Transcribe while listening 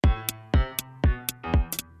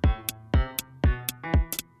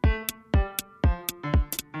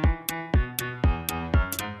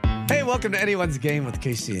Hey, welcome to Anyone's Game with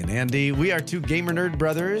Casey and Andy. We are two gamer nerd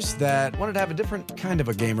brothers that wanted to have a different kind of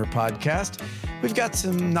a gamer podcast. We've got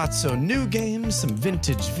some not so new games, some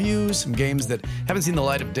vintage views, some games that haven't seen the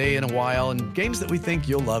light of day in a while, and games that we think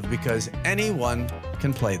you'll love because anyone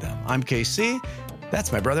can play them. I'm Casey.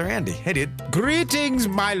 That's my brother Andy. Hey, dude. Greetings,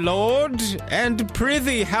 my lord, and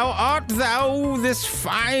prithee, how art thou this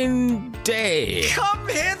fine day? Come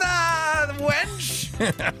hither, wench.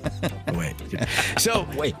 Wait. So,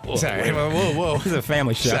 Whoa, sorry. wait. Whoa. This is a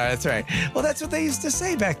family show. Sorry, that's right. Well, that's what they used to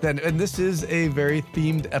say back then. And this is a very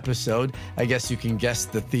themed episode. I guess you can guess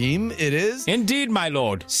the theme. It is Indeed, my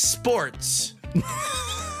lord. sports.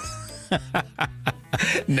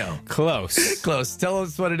 No. Close. Close. Tell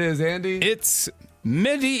us what it is, Andy. It's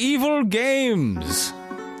medieval games.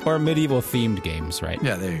 Or medieval-themed games, right?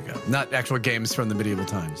 Yeah, there you go. Not actual games from the medieval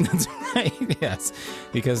times. That's right, yes.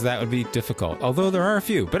 Because that would be difficult. Although there are a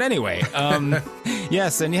few. But anyway,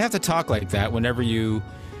 yes, and you have to talk like that whenever you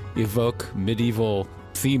evoke medieval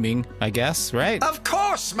theming, I guess, right? Of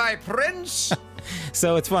course, my prince.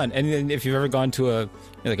 So it's fun. And then if you've ever gone to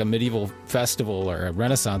a medieval festival or a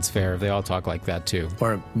Renaissance fair, they all talk like that too.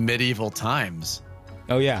 Or medieval times.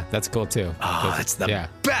 Oh yeah, that's cool too. Oh, that's the yeah.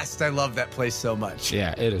 best. I love that place so much.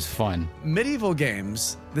 Yeah, it is fun. Medieval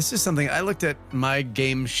games. This is something I looked at my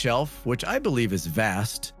game shelf, which I believe is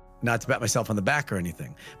vast. Not to pat myself on the back or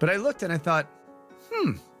anything. But I looked and I thought,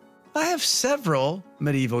 I have several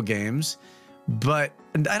medieval games, but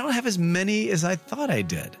I don't have as many as I thought I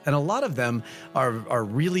did. And a lot of them are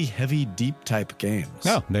really heavy, deep type games.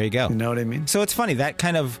 Oh, there you go. You know what I mean? So it's funny, that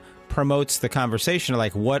kind of promotes the conversation of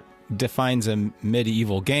like what defines a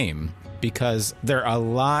medieval game, because there are a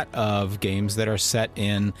lot of games that are set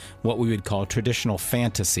in what we would call traditional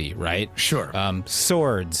fantasy, right? Sure.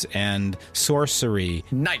 Swords and sorcery.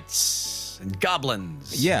 Knights and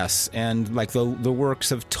goblins. Yes, and like the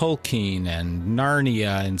works of Tolkien and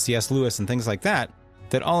Narnia and C.S. Lewis and things like that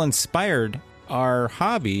all inspired our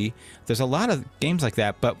hobby. There's a lot of games like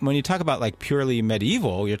that, but when you talk about like purely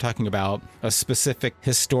medieval, you're talking about a specific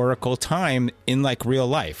historical time in like real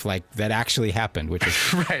life, like that actually happened, which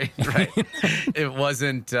is right. It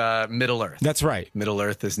wasn't Middle Earth. That's right. Middle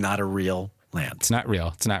Earth is not a real land. It's not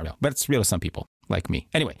real, but it's real to some people like me.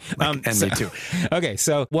 Anyway, and me too. Okay,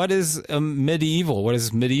 so what is medieval? What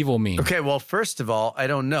does medieval mean? Okay, well, first of all, I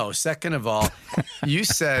don't know. Second of all, you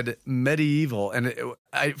said medieval, and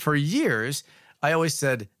for years, I always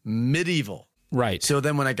said medieval. Right. So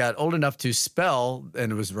then when I got old enough to spell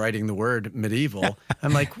and was writing the word medieval,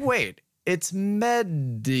 I'm like, wait, it's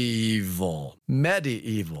medieval.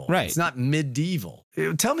 Medieval. Right. It's not medieval.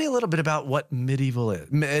 Tell me a little bit about what medieval is.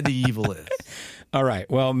 All right.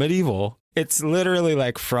 Well, medieval, it's literally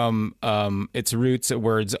like from its roots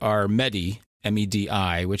words are medi,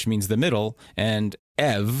 M-E-D-I, which means the middle, and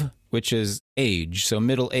ev, which is age. So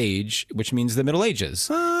Middle Age, which means the Middle Ages.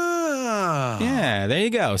 Yeah, there you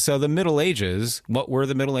go. So the Middle Ages, what were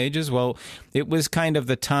the Middle Ages? Well, it was kind of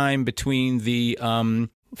the time between the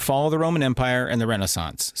fall of the Roman Empire and the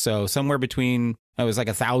Renaissance. So somewhere between, it was like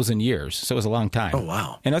 1,000 years. So it was a long time. Oh,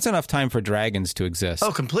 wow. And that's enough time for dragons to exist.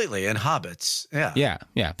 Oh, completely. And hobbits. Yeah.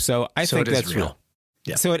 Yeah. So I think that's real.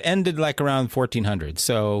 Yeah. So it ended like around 1400.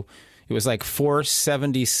 So it was like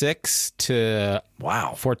 476 to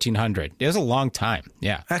 1400. It was a long time.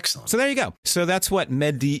 Yeah. Excellent. So there you go. So that's what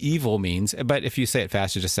medieval means. But if you say it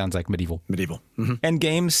fast, it just sounds like medieval. Medieval. Mm-hmm. And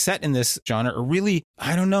games set in this genre are really,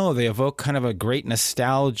 I don't know, they evoke kind of a great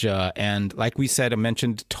nostalgia. And like we said, I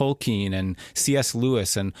mentioned Tolkien and C.S.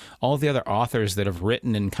 Lewis and all the other authors that have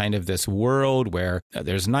written in kind of this world where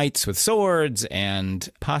there's knights with swords and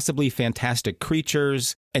possibly fantastic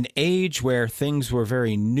creatures. An age where things were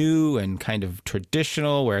very new and kind of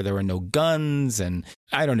traditional, where there were no guns. And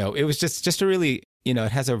I don't know, it was just a really, it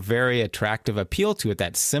has a very attractive appeal to it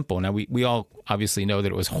that's simple. Now, we all obviously know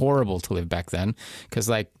that it was horrible to live back then because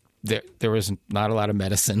like there was not a lot of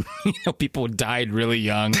medicine. People died really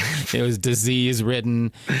young. It was disease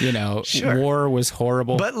ridden. Sure. War was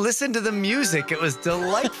horrible. But listen to the music. It was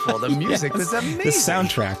delightful. The music was amazing. The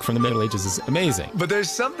soundtrack from the Middle Ages is amazing. But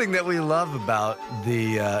there's something that we love about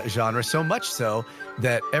the genre, so much so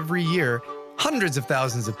that every year, hundreds of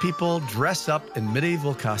thousands of people dress up in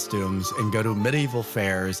medieval costumes and go to medieval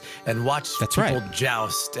fairs and watch people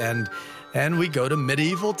joust. And we go to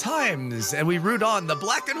medieval times and we root on the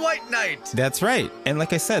black and white knight. That's right. And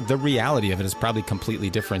like I said, the reality of it is probably completely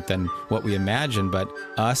different than what we imagine. But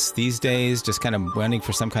us these days, just kind of wanting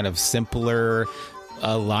for some kind of simpler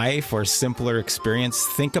life or simpler experience,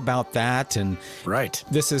 think about that. And right.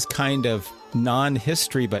 This is kind of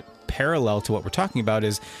non-history, but parallel to what we're talking about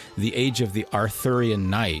is the age of the Arthurian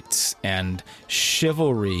knights and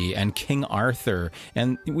chivalry and King Arthur.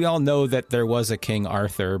 And we all know that there was a King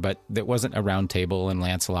Arthur, but there wasn't a Round Table and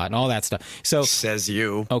Lancelot and all that stuff. So says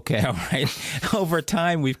you. Okay, all right. Over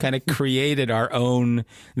time, we've kind of created our own,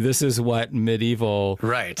 this is what medieval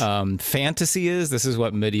fantasy is. This is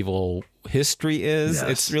what medieval history is. Yes.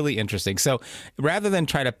 It's really interesting. So rather than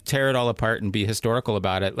try to tear it all apart and be historical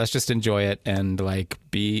about it, let's just enjoy it and like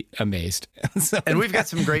be amazed. And we've got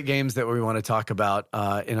some great games that we want to talk about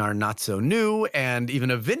in our Not So New, and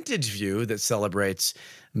even a vintage view that celebrates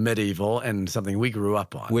medieval and something we grew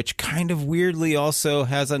up on. Which kind of weirdly also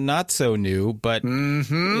has a not so new, but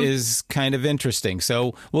is kind of interesting.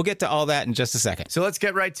 So we'll get to all that in just a second. So let's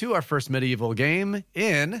get right to our first medieval game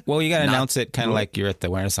in... Well, you got to announce it kind of like you're at the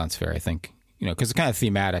Renaissance Fair, I think. You know, because it's kind of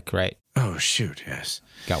thematic, right? Oh, shoot, yes.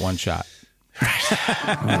 Got one shot. Right.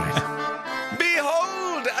 All right.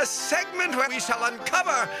 Behold, a segment where we shall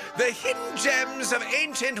uncover the hidden gems of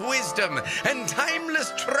ancient wisdom and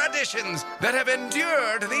timeless traditions that have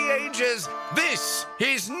endured the ages. This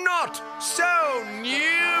is Not So New.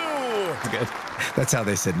 That's good. That's how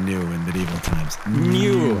they said new in medieval times.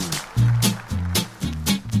 New.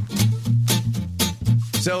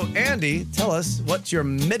 So, Andy, tell us, what's your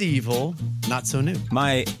medieval Not So New?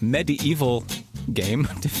 My medieval game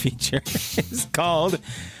to feature is called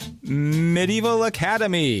Medieval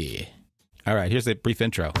Academy. All right, here's a brief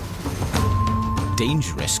intro.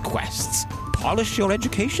 Dangerous quests. Polish your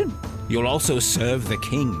education. You'll also serve the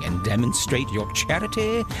king and demonstrate your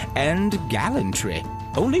charity and gallantry.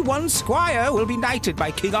 Only one squire will be knighted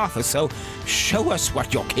by King Arthur, so show us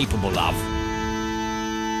what you're capable of.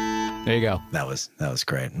 There you go. That was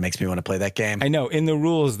great. Makes me want to play that game. I know. In the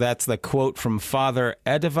rules, that's the quote from Father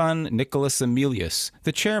Edevan Nicholas Emilius,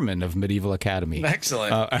 the chairman of Medieval Academy.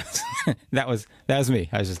 Excellent. That was me.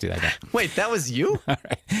 I was just doing that guy. Wait, that was you? All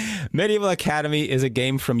right. Medieval Academy is a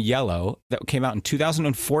game from Yellow that came out in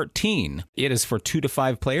 2014. It is for 2 to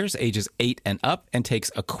 5 players, ages 8 and up, and takes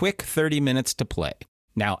a quick 30 minutes to play.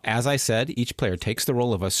 Now, as I said, each player takes the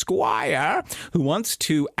role of a squire who wants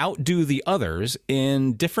to outdo the others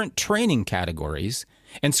in different training categories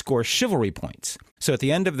and score chivalry points. So at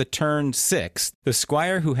the end of the turn 6, the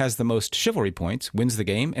squire who has the most chivalry points wins the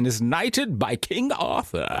game and is knighted by King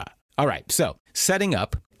Arthur. All right, so setting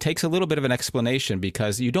up takes a little bit of an explanation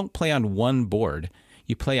because you don't play on one board.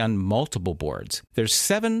 You play on multiple boards. There's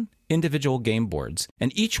 7 individual game boards,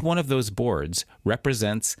 and each one of those boards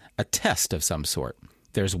represents a test of some sort.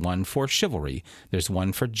 There's one for chivalry. There's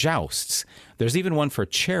one for jousts. There's even one for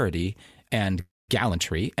charity and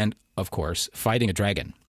gallantry and, of course, fighting a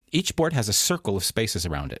dragon. Each board has a circle of spaces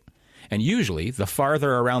around it. And usually, the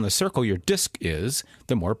farther around the circle your disc is,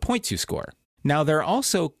 the more points you score. Now, there are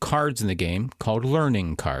also cards in the game called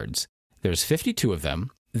learning cards. There's 52 of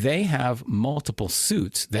them. They have multiple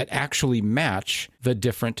suits that actually match the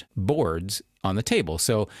different boards on the table.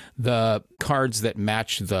 So the cards that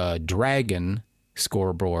match the dragon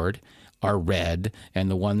scoreboard are red,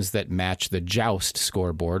 and the ones that match the joust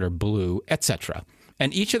scoreboard are blue, etc.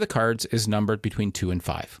 And each of the cards is numbered between 2 and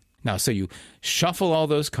 5. Now, so you shuffle all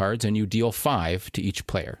those cards and you deal 5 to each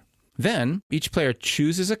player. Then each player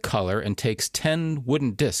chooses a color and takes 10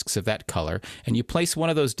 wooden discs of that color, and you place one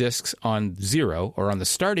of those discs on 0 or on the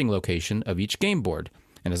starting location of each game board.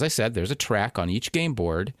 And as I said, there's a track on each game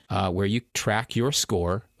board where you track your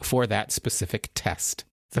score for that specific test.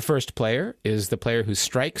 The first player is the player who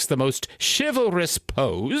strikes the most chivalrous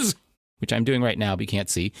pose, which I'm doing right now, but you can't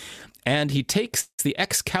see, and he takes the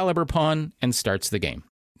Excalibur pawn and starts the game.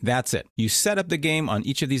 That's it. You set up the game on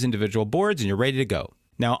each of these individual boards and you're ready to go.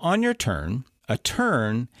 Now, on your turn, a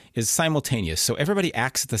turn is simultaneous, so everybody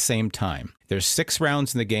acts at the same time. There's 6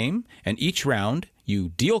 rounds in the game, and each round you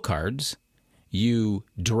deal cards, you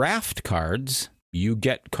draft cards, you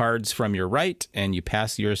get cards from your right, and you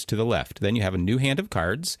pass yours to the left. Then you have a new hand of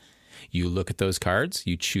cards. You look at those cards.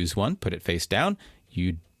 You choose one, put it face down.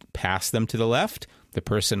 You pass them to the left. The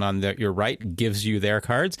person on your right gives you their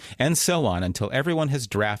cards, and so on until everyone has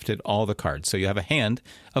drafted all the cards. So you have a hand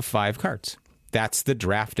of 5 cards. That's the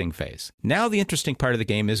drafting phase. Now the interesting part of the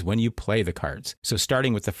game is when you play the cards. So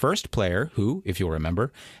starting with the first player, who, if you'll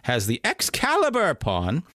remember, has the Excalibur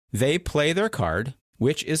pawn, they play their card,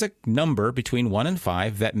 which is a number between 1 and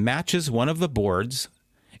 5 that matches one of the boards,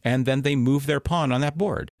 and then they move their pawn on that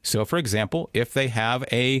board. So, for example, if they have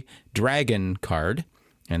a dragon card,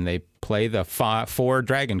 and they play the 4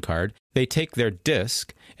 dragon card, they take their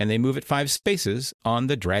disc, and they move it 5 spaces on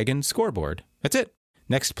the dragon scoreboard. That's it.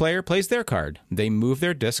 Next player plays their card. They move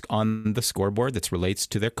their disc on the scoreboard that relates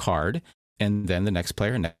to their card, and then the next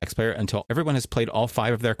player, until everyone has played all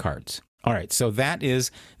 5 of their cards. All right, so that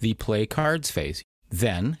is the play cards phase.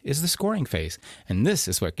 Then is the scoring phase, and this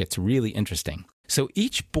is what gets really interesting. So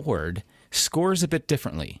each board scores a bit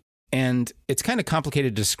differently, and it's kind of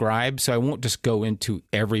complicated to describe, so I won't just go into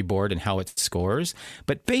every board and how it scores.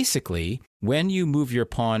 But basically, when you move your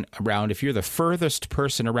pawn around, if you're the furthest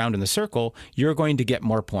person around in the circle, you're going to get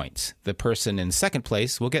more points. The person in second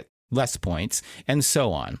place will get less points, and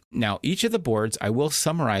so on. Now, each of the boards, I will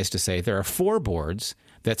summarize to say there are 4 boards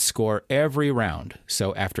that score every round.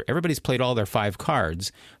 So after everybody's played all their 5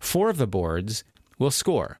 cards, 4 of the boards will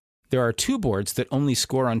score. There are 2 boards that only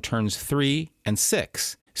score on turns 3 and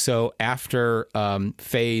 6. So after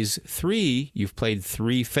phase 3, you've played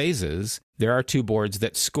 3 phases, there are 2 boards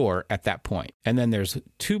that score at that point. And then there's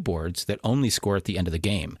 2 boards that only score at the end of the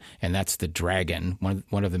game. And that's the dragon.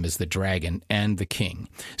 One of them is the dragon and the king.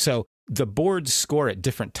 So the boards score at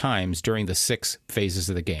different times during the 6 phases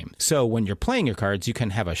of the game. So when you're playing your cards, you can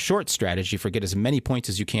have a short strategy for get as many points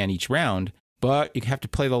as you can each round, but you have to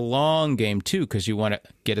play the long game too, because you want to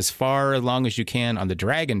get as far along as you can on the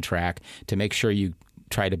dragon track to make sure you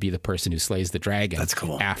try to be the person who slays the dragon. That's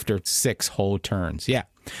cool. After 6 whole turns. Yeah.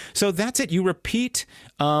 So that's it. You repeat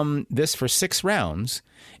this for 6 rounds.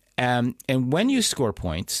 And when you score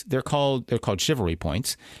points, they're called chivalry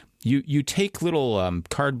points. You take little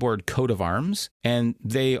cardboard coat of arms, and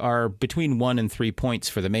they are between 1 and 3 points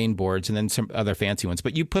for the main boards, and then some other fancy ones.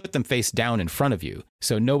 But you put them face down in front of you,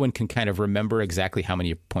 so no one can kind of remember exactly how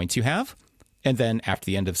many points you have. And then after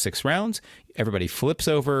the end of 6 rounds, everybody flips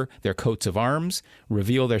over their coats of arms,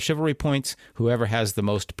 reveal their chivalry points. Whoever has the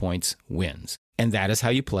most points wins. And that is how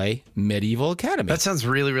you play Medieval Academy. That sounds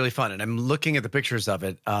really, really fun. And I'm looking at the pictures of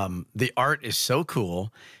it. The art is so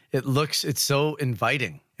cool. It's so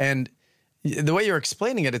inviting. And the way you're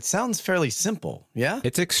explaining it, it sounds fairly simple. Yeah?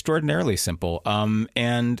 It's extraordinarily simple.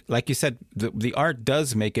 And like you said, the art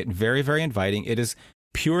does make it very, very inviting. It is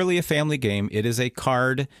purely a family game. It is a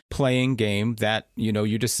card playing game that,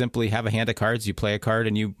 you just simply have a hand of cards, you play a card,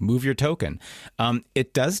 and you move your token.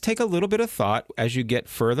 It does take a little bit of thought as you get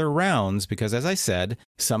further rounds, because as I said,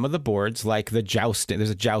 some of the boards, like the jousting, there's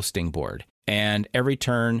a jousting board. And every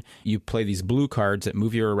turn you play these blue cards that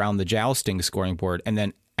move you around the jousting scoring board. And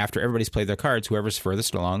then after everybody's played their cards, whoever's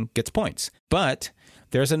furthest along gets points. But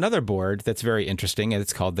there's another board that's very interesting, and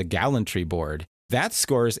it's called the gallantry board. That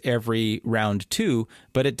scores every round too,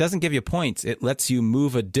 but it doesn't give you points. It lets you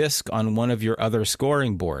move a disc on one of your other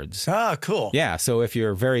scoring boards. Ah, cool. Yeah, so if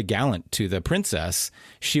you're very gallant to the princess,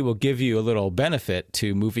 she will give you a little benefit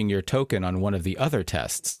to moving your token on one of the other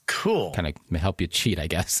tests. Cool. Kind of help you cheat, I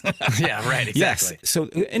guess. Yeah, right, exactly. Yes. So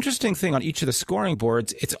interesting thing on each of the scoring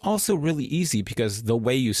boards, it's also really easy because the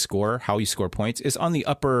way you score, how you score points, is on the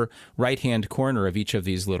upper right-hand corner of each of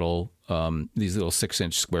these little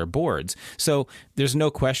 6-inch square boards. So there's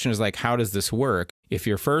no question, is like, how does this work? If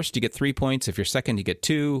you're first, you get 3 points. If you're second, you get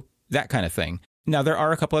 2, that kind of thing. Now, there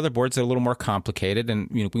are a couple other boards that are a little more complicated, and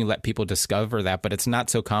we can let people discover that, but it's not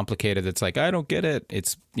so complicated. It's like, I don't get it.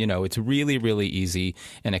 It's, it's really, really easy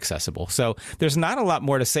and accessible. So there's not a lot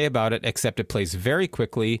more to say about it, except it plays very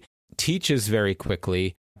quickly, teaches very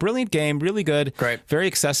quickly. Brilliant game, really good. Great. Very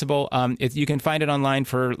accessible. You can find it online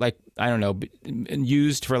for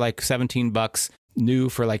used for like $17, new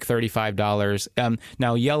for like $35.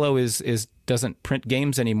 Now Yellow doesn't print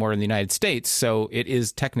games anymore in the United States, so it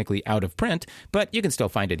is technically out of print, but you can still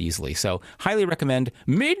find it easily. So highly recommend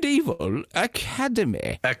Medieval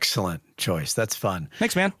Academy. Excellent choice. That's fun.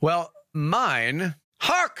 Thanks, man. Well, mine,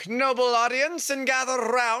 hark, noble audience, and gather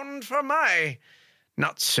round for my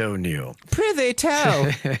not so new. Prithee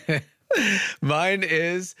tell. Mine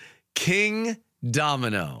is King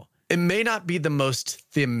Domino. It may not be the most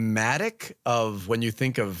thematic of when you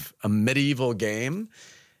think of a medieval game,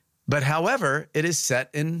 but however, it is set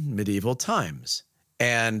in medieval times.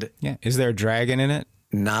 And yeah, is there a dragon in it?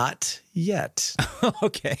 Not yet.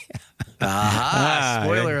 Okay. Aha,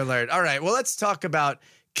 spoiler alert. All right, well, let's talk about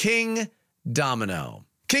King Domino.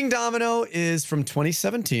 King Domino is from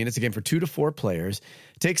 2017. It's a game for 2 to 4 players.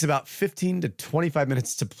 It takes about 15 to 25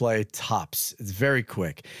 minutes to play tops. It's very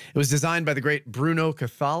quick. It was designed by the great Bruno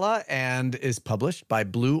Cathala and is published by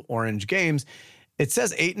Blue Orange Games. It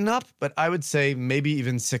says 8 and up, but I would say maybe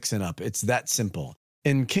even 6 and up. It's that simple.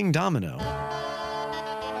 In King Domino,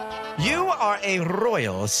 you are a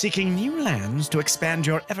royal seeking new lands to expand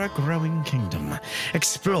your ever-growing kingdom.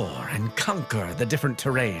 Explore and conquer the different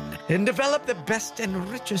terrain and develop the best and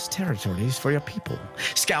richest territories for your people.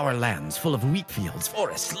 Scour lands full of wheat fields,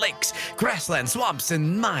 forests, lakes, grasslands, swamps,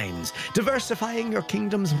 and mines, diversifying your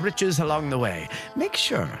kingdom's riches along the way. Make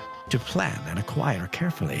sure to plan and acquire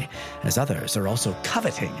carefully, as others are also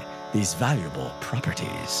coveting these valuable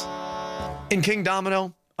properties. In King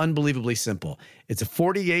Domino, unbelievably simple. It's a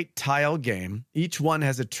 48-tile game. Each one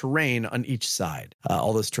has a terrain on each side.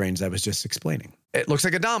 All those terrains I was just explaining. It looks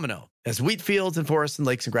like a domino. It has wheat fields and forests and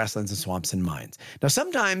lakes and grasslands and swamps and mines. Now,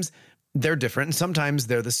 sometimes they're different, and sometimes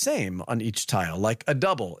they're the same on each tile, like a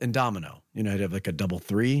double in domino. You know, you'd have like a double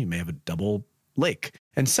 3, you may have a double lake.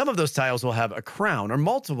 And some of those tiles will have a crown or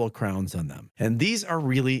multiple crowns on them. And these are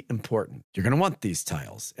really important. You're going to want these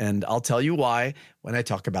tiles. And I'll tell you why when I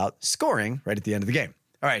talk about scoring right at the end of the game.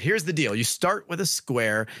 All right, here's the deal. You start with a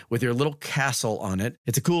square with your little castle on it.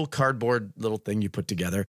 It's a cool cardboard little thing you put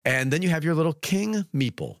together. And then you have your little king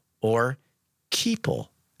meeple, or keeple,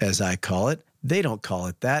 as I call it. They don't call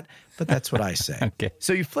it that, but that's what I say. Okay.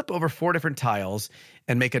 So you flip over 4 different tiles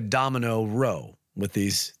and make a domino row with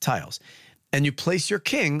these tiles. And you place your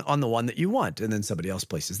king on the one that you want. And then somebody else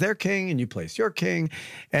places their king and you place your king.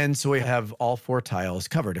 And so we have all 4 tiles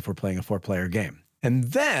covered if we're playing a 4-player game. And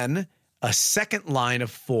then a second line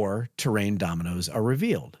of 4 terrain dominoes are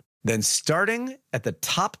revealed. Then starting at the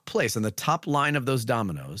top place, on the top line of those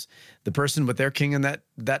dominoes, the person with their king in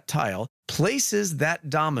that tile places that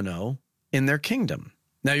domino in their kingdom.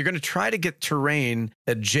 Now you're going to try to get terrain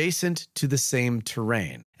adjacent to the same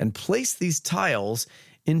terrain and place these tiles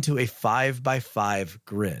into a 5x5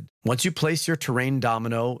 grid. Once you place your terrain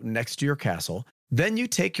domino next to your castle, then you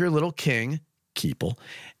take your little king, keeple,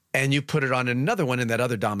 and you put it on another one in that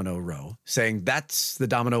other domino row, saying that's the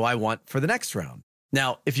domino I want for the next round.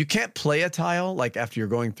 Now, if you can't play a tile, like after you're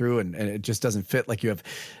going through and it just doesn't fit, like you have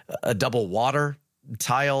a double water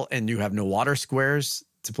tile and you have no water squares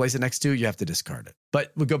to place it next to, you have to discard it.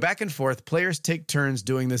 But we go back and forth. Players take turns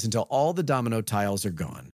doing this until all the domino tiles are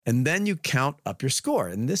gone. And then you count up your score.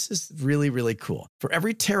 And this is really, really cool. For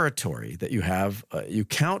every territory that you have, you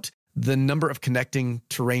count the number of connecting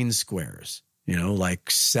terrain squares, you know, like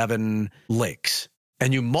 7 lakes.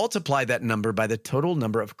 And you multiply that number by the total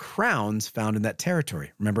number of crowns found in that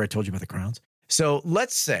territory. Remember I told you about the crowns? So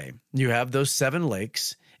let's say you have those 7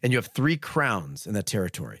 lakes and you have 3 crowns in that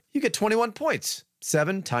territory. You get 21 points.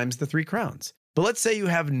 7 times the 3 crowns. But let's say you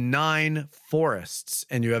have 9 forests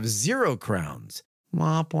and you have 0 crowns.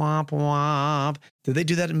 Womp, womp, womp. Did they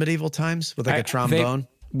do that in medieval times with like a trombone?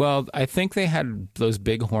 Well, I think they had those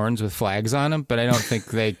big horns with flags on them, but I don't think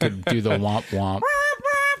they could do the womp womp.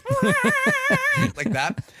 Like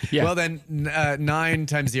that? Yeah. Well, then 9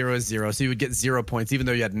 times 0 is 0. So you would get 0 points, even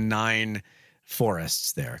though you had 9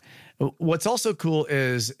 forests there. What's also cool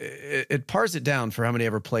is it pars it down for how many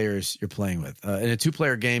ever players you're playing with. In a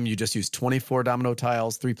 2-player game, you just use 24 domino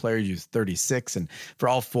tiles. 3-player, you use 36. And for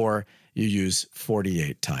all 4, you use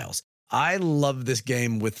 48 tiles. I love this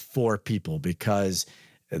game with 4 people because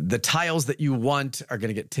the tiles that you want are going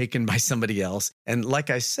to get taken by somebody else. And like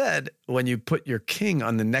I said, when you put your king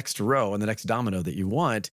on the next row, on the next domino that you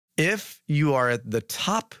want, if you are at the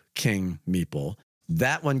top king meeple,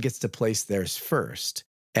 that one gets to place theirs first.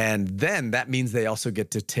 And then that means they also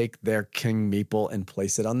get to take their king meeple and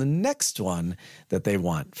place it on the next one that they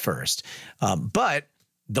want first. But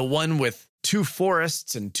the one with 2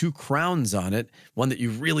 forests and 2 crowns on it, one that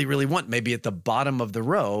you really, really want, maybe at the bottom of the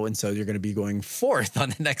row. And so you're going to be going 4th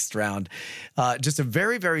on the next round. Just a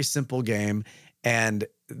very, very simple game. And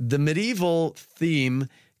the medieval theme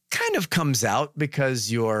kind of comes out because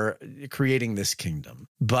you're creating this kingdom.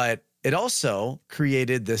 But it also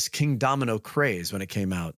created this King Domino craze when it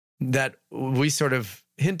came out that we sort of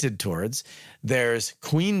hinted towards. There's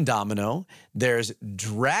Queen Domino. There's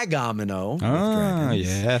Dragomino. Ah,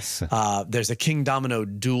 yes. There's a King Domino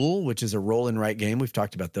Duel, which is a roll and write game. We've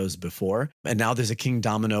talked about those before. And now there's a King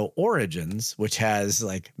Domino Origins, which has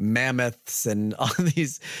like mammoths and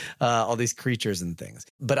all these creatures and things.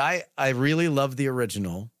 But I really love the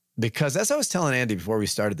original because, as I was telling Andy before we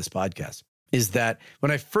started this podcast, is that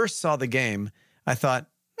when I first saw the game, I thought,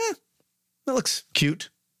 it looks cute.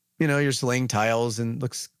 You know, you're just laying tiles and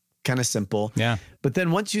looks kind of simple. Yeah. But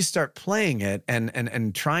then once you start playing it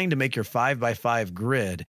and trying to make your 5x5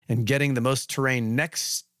 grid and getting the most terrain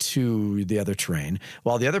next to the other terrain,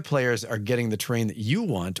 while the other players are getting the terrain that you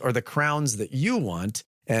want or the crowns that you want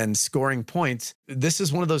and scoring points, this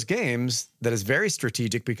is one of those games that is very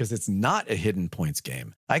strategic because it's not a hidden points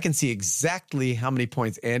game. I can see exactly how many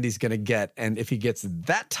points Andy's going to get. And if he gets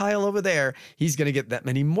that tile over there, he's going to get that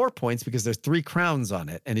many more points because there's 3 crowns on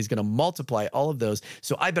it. And he's going to multiply all of those.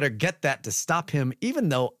 So I better get that to stop him, even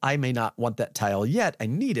though I may not want that tile yet. I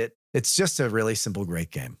need it. It's just a really simple,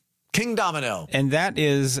 great game. King Domino. And that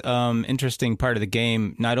is interesting part of the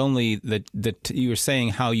game. Not only you were saying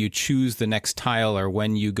how you choose the next tile, or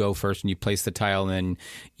when you go first and you place the tile, and then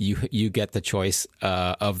you get the choice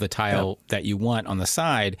of the tile that you want on the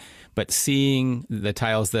side, but seeing the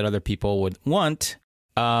tiles that other people would want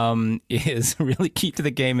is really key to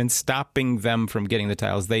the game, and stopping them from getting the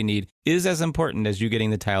tiles they need is as important as you getting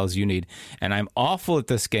the tiles you need. And I'm awful at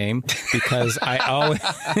this game because I always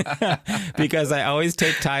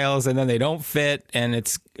take tiles and then they don't fit, and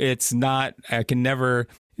it's not, I can never.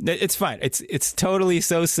 It's fine. It's totally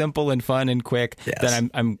so simple and fun and quick that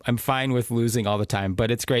I'm fine with losing all the time. But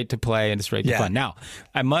it's great to play and it's great to fun. Now,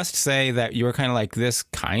 I must say that you're kind of like, this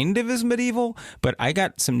kind of is medieval, but I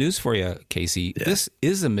got some news for you, Casey. Yeah. This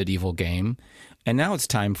is a medieval game, and now it's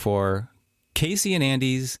time for Casey and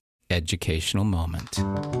Andy's educational moment.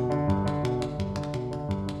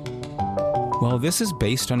 Well, this is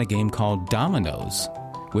based on a game called Dominoes,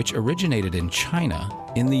 which originated in China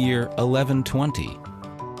in the year 1120.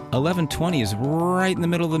 1120 is right in the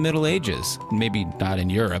middle of the Middle Ages. Maybe not in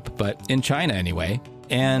Europe, but in China anyway.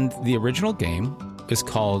 And the original game is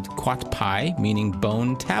called Quat Pai, meaning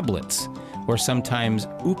bone tablets, or sometimes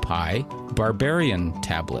Upai, barbarian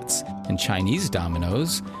tablets. And Chinese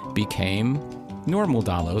dominoes became normal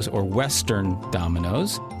dominoes, or Western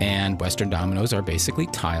dominoes. And Western dominoes are basically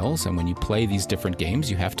tiles. And when you play these different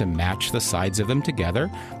games, you have to match the sides of them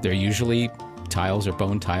together. They're usually tiles or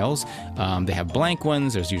bone tiles. They have blank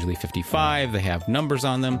ones. There's usually 55. They have numbers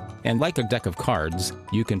on them. And like a deck of cards,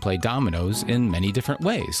 you can play dominoes in many different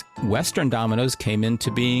ways. Western dominoes came into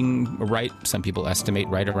being some people estimate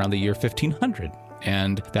right around the year 1500.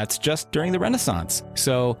 And that's just during the Renaissance.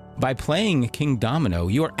 So by playing King Domino,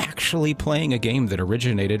 you are actually playing a game that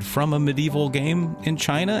originated from a medieval game in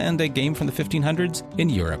China and a game from the 1500s in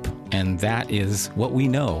Europe. And that is what we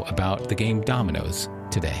know about the game Dominoes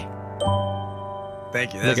today.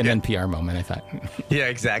 Thank you. That's like an NPR moment, I thought. Yeah,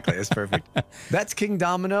 exactly. That's perfect. That's King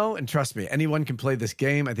Domino. And trust me, anyone can play this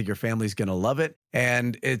game. I think your family's going to love it.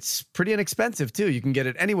 And it's pretty inexpensive, too. You can get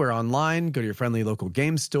it anywhere online. Go to your friendly local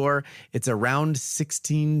game store. It's around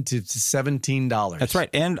 $16 to $17. That's right.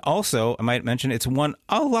 And also, I might mention, it's won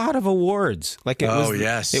a lot of awards. Like it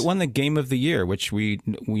won the Game of the Year, which we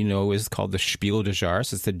know is called the Spiel des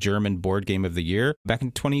Jahres. It's the German board game of the year back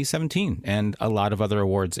in 2017. And a lot of other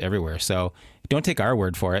awards everywhere. So don't take our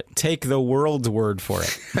word for it. Take the world's word for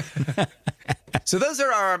it. So those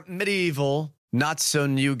are our medieval, not so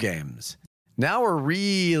new games. Now we're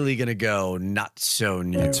really going to go not so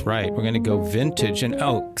new. That's right. We're going to go vintage. And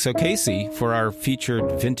so Casey, for our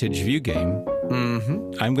featured vintage view game,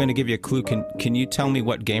 I'm going to give you a clue. Can you tell me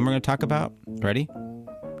what game we're going to talk about? Ready?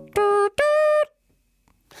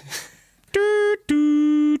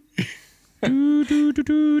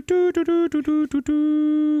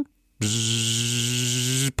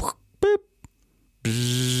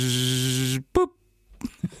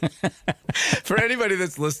 For anybody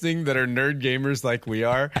that's listening that are nerd gamers like we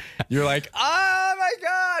are, you're like, oh my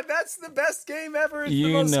God, that's the best game ever. It's you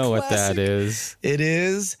the most know classic. What that is. It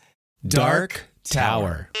is Dark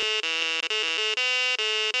Tower.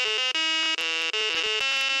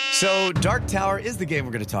 So Dark Tower is the game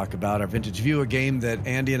we're going to talk about, our Vintage View, a game that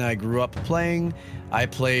Andy and I grew up playing. I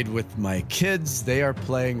played with my kids. They are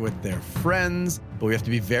playing with their friends. But we have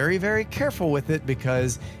to be very, very careful with it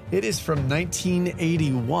because it is from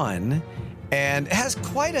 1981 and it has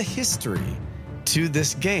quite a history to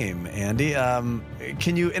this game. Andy,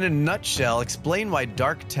 can you, in a nutshell, explain why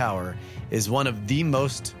Dark Tower is one of the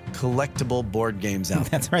most collectible board games out there?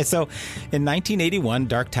 That's right. So in 1981,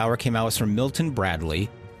 Dark Tower came out. It was from Milton Bradley.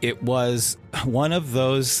 It was one of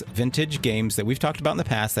those vintage games that we've talked about in the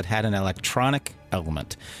past that had an electronic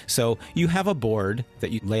element. So you have a board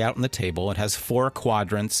that you lay out on the table. It has 4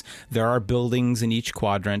 quadrants. There are buildings in each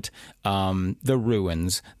quadrant, the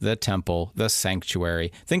ruins, the temple, the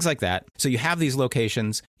sanctuary, things like that. So you have these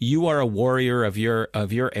locations. You are a warrior of your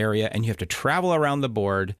area, and you have to travel around the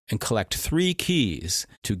board and collect 3 keys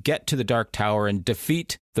to get to the Dark Tower and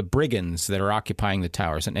defeat the brigands that are occupying the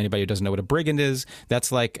towers. And anybody who doesn't know what a brigand is,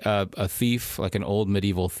 that's like a thief, like an old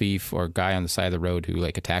medieval thief or guy on the side of the road who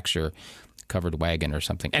like attacks your covered wagon or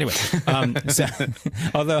something. Anyway,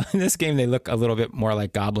 although in this game they look a little bit more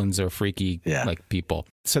like goblins or freaky like people.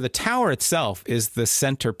 So the tower itself is the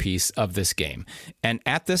centerpiece of this game. And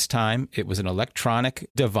at this time, it was an electronic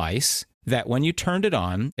device that when you turned it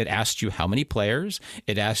on, it asked you how many players,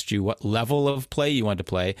 it asked you what level of play you wanted to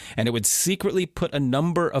play, and it would secretly put a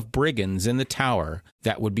number of brigands in the tower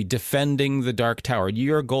that would be defending the Dark Tower.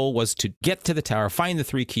 Your goal was to get to the tower, find the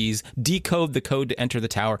 3 keys, decode the code to enter the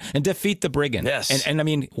tower, and defeat the brigand. Yes. And I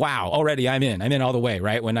mean, wow, already I'm in. I'm in all the way,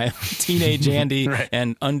 right? When I teenage Andy right.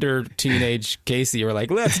 and under teenage Casey were like,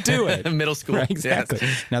 let's do it. Middle school. Right, exactly.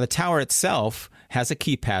 Yes. Now, the tower itself has a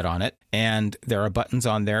keypad on it, and there are buttons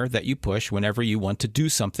on there that you push whenever you want to do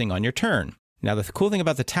something on your turn. Now, the cool thing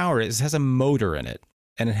about the tower is it has a motor in it,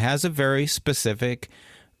 and it has a very specific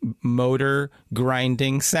motor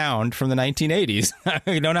grinding sound from the 1980s. I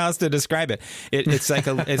don't know how else to describe it. It's like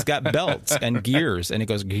it's got belts and gears, and it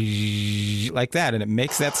goes like that, and it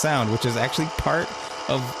makes that sound, which is actually part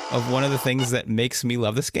of one of the things that makes me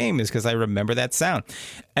love this game, is because I remember that sound.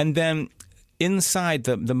 And then inside,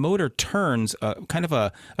 the motor turns kind of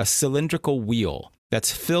a cylindrical wheel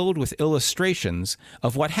that's filled with illustrations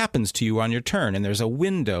of what happens to you on your turn. And there's a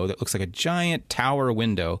window that looks like a giant tower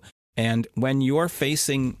window. And when you're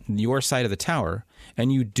facing your side of the tower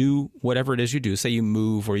and you do whatever it is you do, say you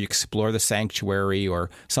move or you explore the sanctuary or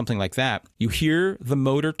something like that, you hear the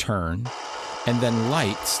motor turn, and then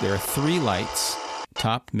lights, there are 3 lights,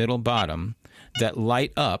 top, middle, bottom, that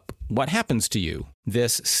light up what happens to you.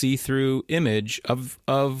 This see-through image of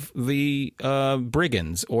the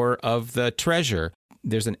brigands or of the treasure.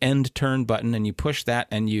 There's an end turn button, and you push that,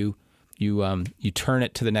 and you turn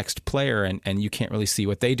it to the next player, and you can't really see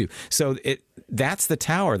what they do. So that's the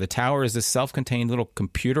tower. The tower is this self-contained little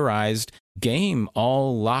computerized game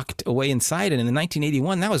all locked away inside. And in the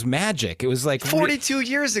 1981, that was magic. It was like 42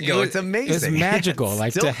 years ago. It's amazing. It was magical,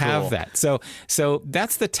 like to have cool. that. So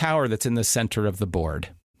that's the tower that's in the center of the board.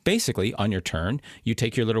 Basically, on your turn, you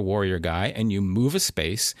take your little warrior guy and you move a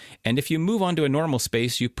space. And if you move onto a normal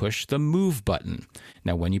space, you push the move button.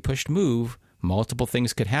 Now, when you pushed move, multiple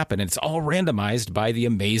things could happen. And it's all randomized by the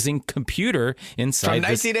amazing computer inside From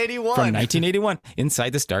 1981. From 1981,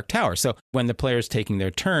 inside this Dark Tower. So when the player's taking their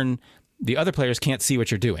turn, the other players can't see what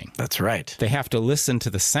you're doing. That's right. They have to listen to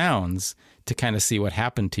the sounds to kind of see what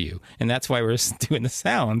happened to you. And that's why we're doing the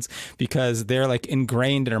sounds, because they're like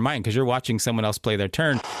ingrained in our mind, because you're watching someone else play their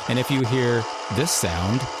turn. And if you hear this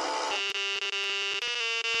sound,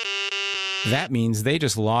 that means they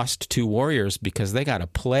just lost 2 warriors because they got a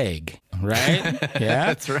plague, right? Yeah,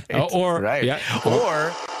 that's right. Right. Yeah.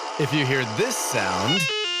 Or if you hear this sound,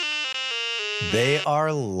 they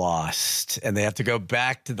are lost and they have to go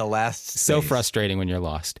back to the last space. So frustrating when you're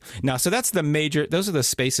lost. Now, so that's those are the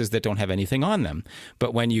spaces that don't have anything on them.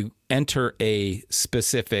 But when you enter a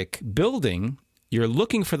specific building, you're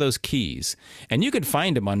looking for those keys, and you could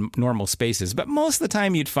find them on normal spaces, but most of the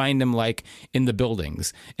time you'd find them like in the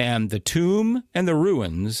buildings. And the tomb and the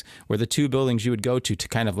ruins were the 2 buildings you would go to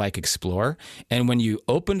kind of like explore. And when you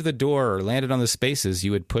opened the door or landed on the spaces,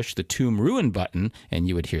 you would push the tomb ruin button and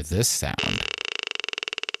you would hear this sound.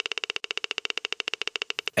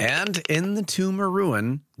 And in the tomb or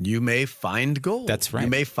ruin, you may find gold. That's right. You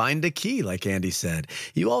may find a key, like Andy said.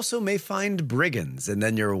 You also may find brigands, and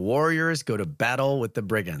then your warriors go to battle with the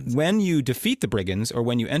brigands. When you defeat the brigands, or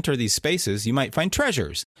when you enter these spaces, you might find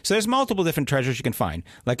treasures. So there's multiple different treasures you can find.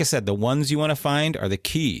 Like I said, the ones you want to find are the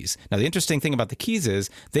keys. Now, the interesting thing about the keys is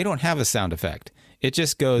they don't have a sound effect. It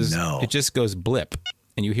just goes, It just goes blip,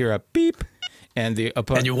 and you hear a beep, and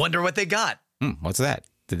and you wonder what they got. What's that?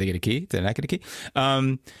 Did they get a key? Did they not get a key?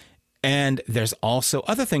 And there's also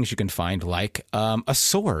other things you can find, like a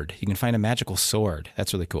sword. You can find a magical sword.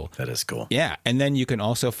 That's really cool. That is cool. Yeah. And then you can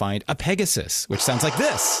also find a Pegasus, which sounds like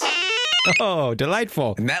this. Oh,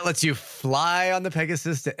 delightful. And that lets you fly on the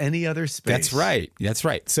Pegasus to any other space. That's right. That's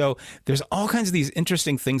right. So there's all kinds of these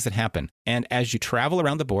interesting things that happen. And as you travel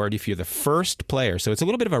around the board, if you're the first player, so it's a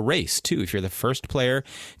little bit of a race too. If you're the first player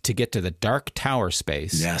to get to the Dark Tower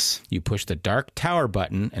space, yes, you push the Dark Tower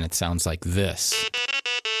button and it sounds like this.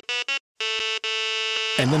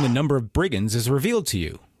 And then the number of brigands is revealed to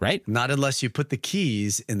you, right? Not unless you put the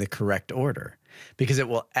keys in the correct order, because it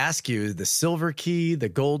will ask you the silver key, the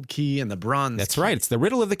gold key, and the bronze That's key. right. It's the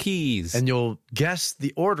riddle of the keys. And you'll guess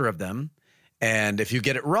the order of them. And if you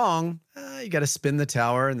get it wrong, you got to spin the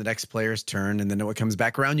tower in the next player's turn. And then when it comes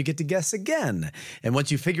back around, you get to guess again. And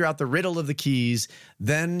once you figure out the riddle of the keys,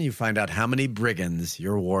 then you find out how many brigands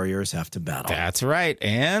your warriors have to battle. That's right.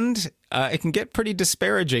 And it can get pretty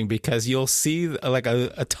disparaging because you'll see like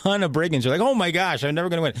a ton of brigands. You're like, oh my gosh, I'm never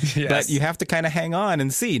going to win. Yes. But you have to kind of hang on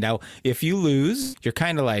and see. Now, if you lose, you're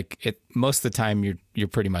kind of like, most of the time you're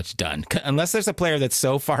pretty much done. Unless there's a player that's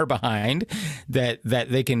so far behind that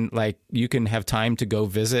they can, like, you can have time to go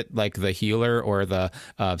visit like the healer or the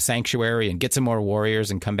sanctuary and get some more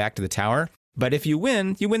warriors and come back to the tower. But if you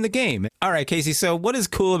win the game. All right, Casey, so what is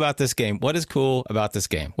cool about this game? What is cool about this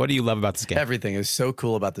game? What do you love about this game? Everything is so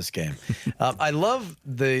cool about this game. I love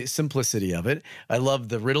the simplicity of it. I love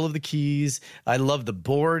the riddle of the keys. I love the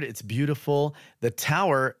board. It's beautiful. The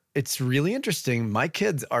tower, it's really interesting. My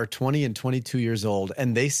kids are 20 and 22 years old,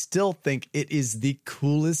 and they still think it is the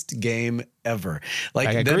coolest game ever. Like,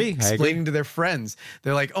 I agree. Explaining to their friends,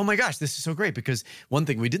 they're like, oh my gosh, this is so great. Because one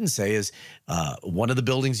thing we didn't say is one of the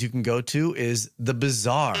buildings you can go to is the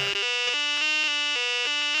Bazaar.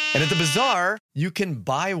 And at the Bazaar, you can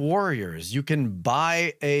buy warriors. You can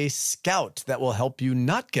buy a scout that will help you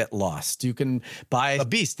not get lost. You can buy a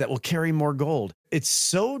beast that will carry more gold. It's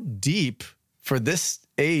so deep for this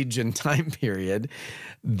age and time period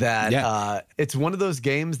that it's one of those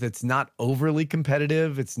games that's not overly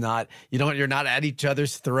competitive. It's not, you're not at each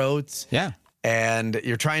other's throats. Yeah. And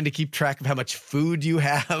you're trying to keep track of how much food you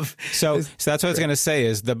have. So that's what I was going to say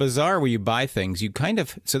is the Bazaar where you buy things,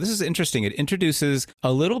 so this is interesting. It introduces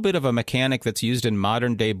a little bit of a mechanic that's used in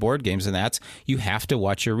modern day board games, and that's you have to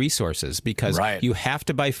watch your resources because you have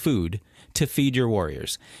to buy food to feed your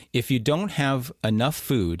warriors. If you don't have enough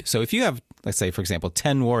food, so if you have, let's say, for example,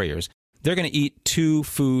 10 warriors, they're going to eat 2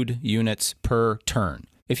 food units per turn.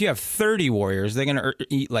 If you have 30 warriors, they're going to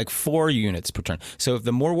eat like 4 units per turn. So if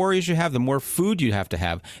the more warriors you have, the more food you have to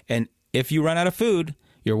have. And if you run out of food,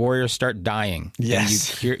 your warriors start dying.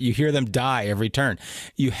 Yes. And you hear them die every turn.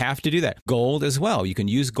 You have to do that. Gold as well. You can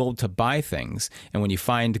use gold to buy things. And when you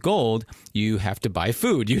find gold, you have to buy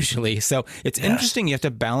food usually. So it's interesting. You have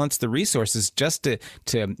to balance the resources just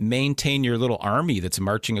to maintain your little army that's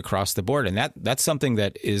marching across the board. And that's something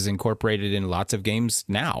that is incorporated in lots of games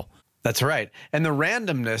now. That's right. And the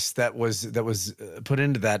randomness that was put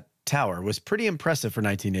into that tower was pretty impressive for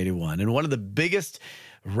 1981. And one of the biggest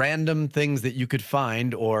random things that you could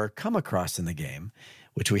find or come across in the game,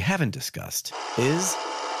 which we haven't discussed, is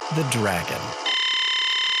the dragon.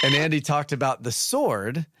 And Andy talked about the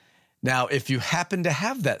sword. Now, if you happen to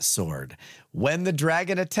have that sword, when the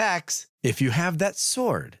dragon attacks, if you have that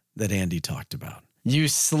sword that Andy talked about, you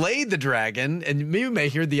slay the dragon, and you may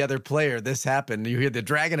hear the other player, this happened. You hear the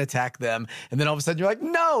dragon attack them, and then all of a sudden you're like,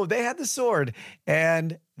 no, they had the sword.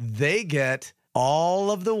 And they get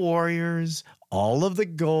all of the warriors, all of the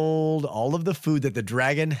gold, all of the food that the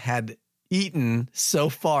dragon had eaten so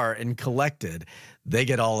far and collected. They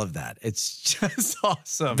get all of that. It's just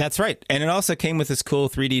awesome. That's right. And it also came with this cool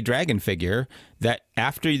 3D dragon figure that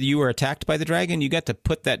after you were attacked by the dragon, you got to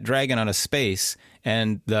put that dragon on a space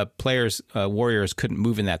and the players, warriors couldn't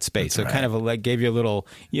move in that space. That's so it kind of gave you a little,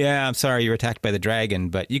 I'm sorry, you were attacked by the dragon,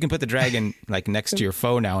 but you can put the dragon like next to your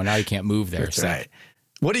foe now and now you can't move there. That's right.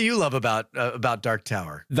 What do you love about Dark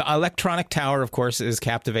Tower? The electronic tower, of course, is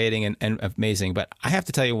captivating and amazing. But I have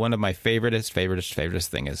to tell you, one of my favoriteest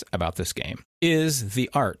things about this game is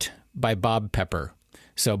the art by Bob Pepper.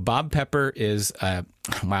 So Bob Pepper is,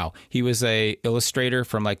 he was a illustrator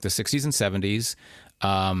from like the 60s and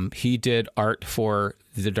 70s. He did art for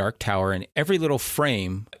the Dark Tower, and every little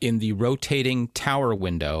frame in the rotating tower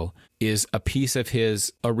window is a piece of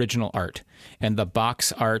his original art. And the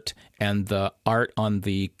box art and the art on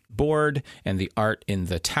the board and the art in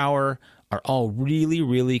the tower are all really,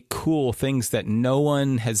 really cool things that no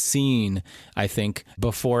one has seen, I think,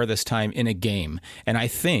 before this time in a game. And I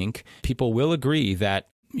think people will agree that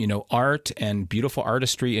art and beautiful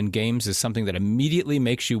artistry in games is something that immediately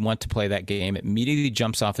makes you want to play that game. It immediately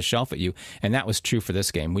jumps off the shelf at you. And that was true for this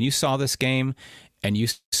game. When you saw this game and you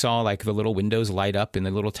saw like the little windows light up in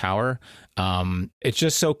the little tower, it's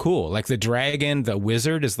just so cool. Like the dragon, the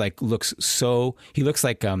wizard is like, the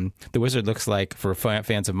wizard looks like, for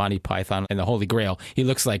fans of Monty Python and the Holy Grail, he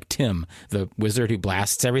looks like Tim, the wizard who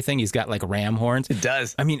blasts everything. He's got like ram horns. It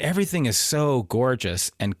does. I mean, everything is so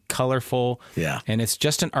gorgeous and colorful. Yeah. And it's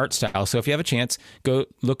just an art style. So if you have a chance, go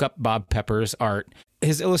look up Bob Pepper's art.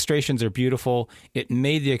 His illustrations are beautiful. It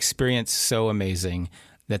made the experience so amazing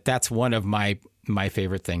that's one of my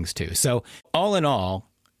favorite things too. So all in all,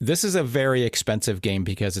 this is a very expensive game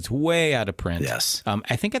because it's way out of print. Yes.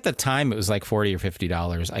 I think at the time it was like $40 or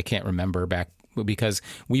 $50. I can't remember back because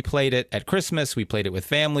we played it at Christmas. We played it with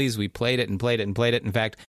families. We played it and played it and played it. In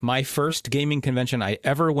fact, my first gaming convention I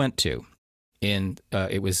ever went to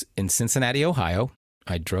it was in Cincinnati, Ohio.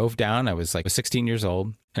 I drove down. I was like 16 years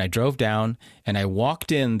old. And I drove down and I walked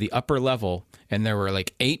in the upper level and there were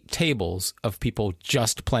like 8 tables of people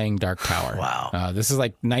just playing Dark Tower. Wow. This is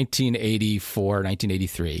like 1984,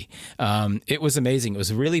 1983. It was amazing. It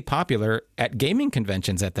was really popular at gaming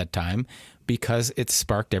conventions at that time because it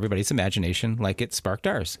sparked everybody's imagination like it sparked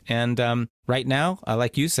ours. And right now,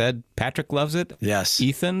 like you said, Patrick loves it. Yes.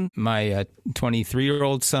 Ethan, my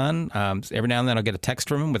 23-year-old son, every now and then I'll get a text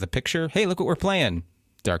from him with a picture. Hey, look what we're playing.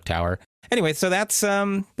 Dark Tower. Anyway, so that's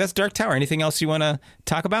Dark Tower. Anything else you want to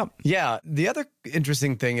talk about? Yeah. The other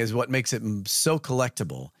interesting thing is what makes it so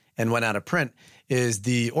collectible and went out of print is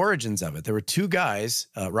the origins of it. There were two guys,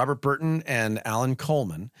 Robert Burton and Alan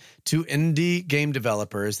Coleman, two indie game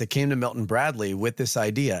developers that came to Milton Bradley with this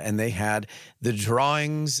idea. And they had the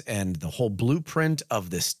drawings and the whole blueprint of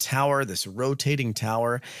this tower, this rotating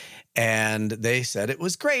tower. And they said it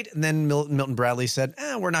was great. And then Milton Bradley said,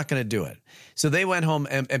 we're not going to do it. So they went home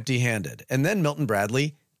empty-handed. And then Milton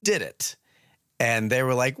Bradley did it. And they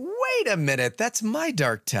were like, wait a minute, that's my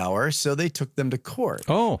Dark Tower. So they took them to court.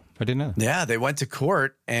 Oh, I didn't know. Yeah, they went to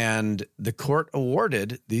court, and the court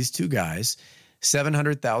awarded these two guys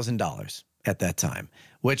 $700,000 at that time,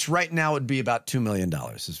 which right now would be about $2 million,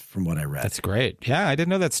 is from what I read. That's great. Yeah, I didn't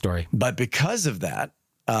know that story. But because of that,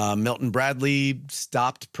 Milton Bradley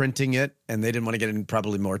stopped printing it, and they didn't want to get in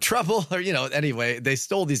probably more trouble. Or, anyway, they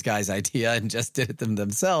stole these guys' idea and just did it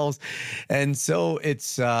themselves. And so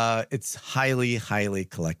it's highly, highly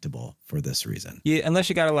collectible for this reason. Yeah, unless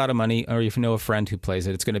you got a lot of money or if you know a friend who plays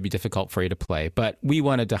it, it's going to be difficult for you to play. But we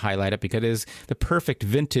wanted to highlight it because it is the perfect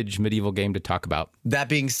vintage medieval game to talk about. That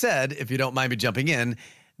being said, if you don't mind me jumping in,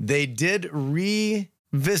 they did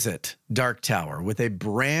revisit Dark Tower with a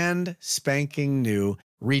brand spanking new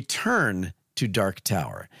Return to Dark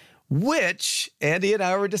Tower, which Andy and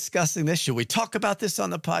I were discussing this. Should we talk about this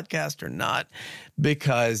on the podcast or not?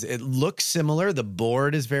 Because it looks similar. The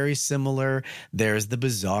board is very similar. There's the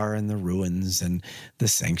bazaar and the ruins and the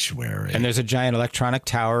sanctuary. And there's a giant electronic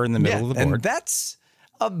tower in the middle of the board. And that's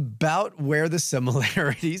about where the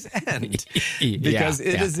similarities end. Because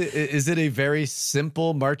is it a very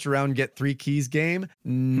simple march around, get 3 keys game?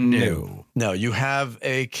 No. You have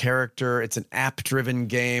a character. It's an app-driven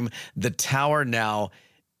game. The tower now,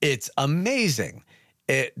 it's amazing.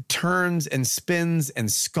 It turns and spins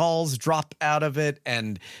and skulls drop out of it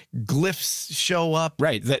and glyphs show up.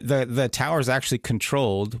 Right. The tower is actually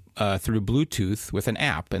controlled through Bluetooth with an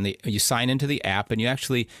app. And you sign into the app and you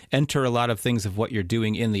actually enter a lot of things of what you're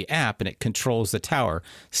doing in the app, and it controls the tower.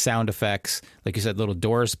 Sound effects, like you said, little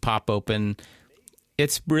doors pop open.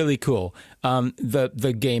 It's really cool.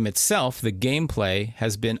 The game itself, the gameplay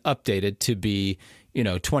has been updated to be,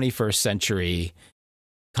 21st century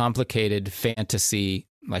complicated fantasy,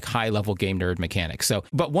 like high-level game nerd mechanics. So,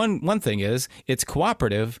 but one thing is, it's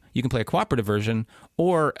cooperative. You can play a cooperative version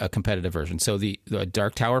or a competitive version. So the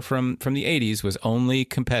Dark Tower from the 80s was only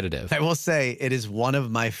competitive. I will say it is one of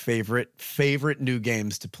my favorite new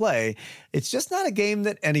games to play. It's just not a game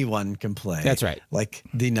that anyone can play. That's right. Like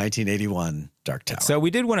the 1981 Dark Tower. So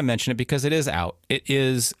we did want to mention it because it is out.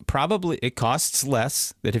 It costs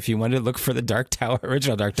less than if you wanted to look for the Dark Tower,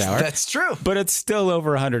 original Dark Tower. That's true. But it's still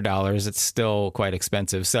over $100. It's still quite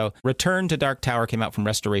expensive. So Return to Dark Tower came out from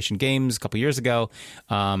Restoration Games a couple years ago.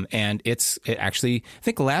 And it actually, I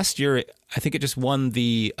think last year, it just won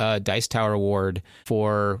the Dice Tower Award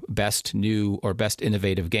for Best New or Best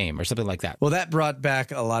Innovative Game or something like that. Well, that brought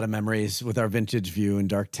back a lot of memories with our vintage view in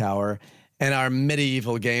Dark Tower and our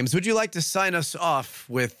medieval games. Would you like to sign us off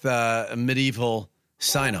with a medieval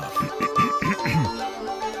sign-off?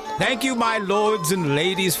 Thank you, my lords and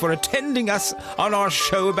ladies, for attending us on our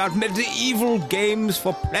show about medieval games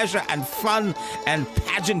for pleasure and fun and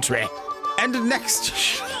pageantry. And next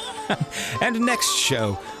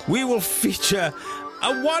show, we will feature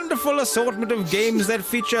a wonderful assortment of games that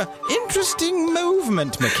feature interesting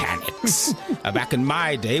movement mechanics. Back in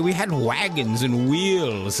my day, we had wagons and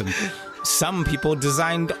wheels, and some people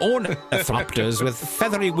designed ornithopters with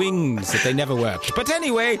feathery wings that they never worked. But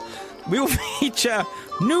anyway, we will feature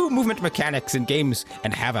new movement mechanics in games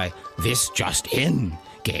and have a This Just In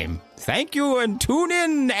game. Thank you, and tune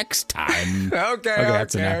in next time. Okay,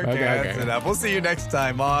 that's enough. We'll see you next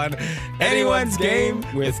time on Anyone's Game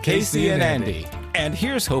with Casey and Andy. And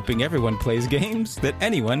here's hoping everyone plays games that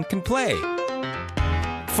anyone can play.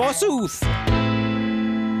 Forsooth!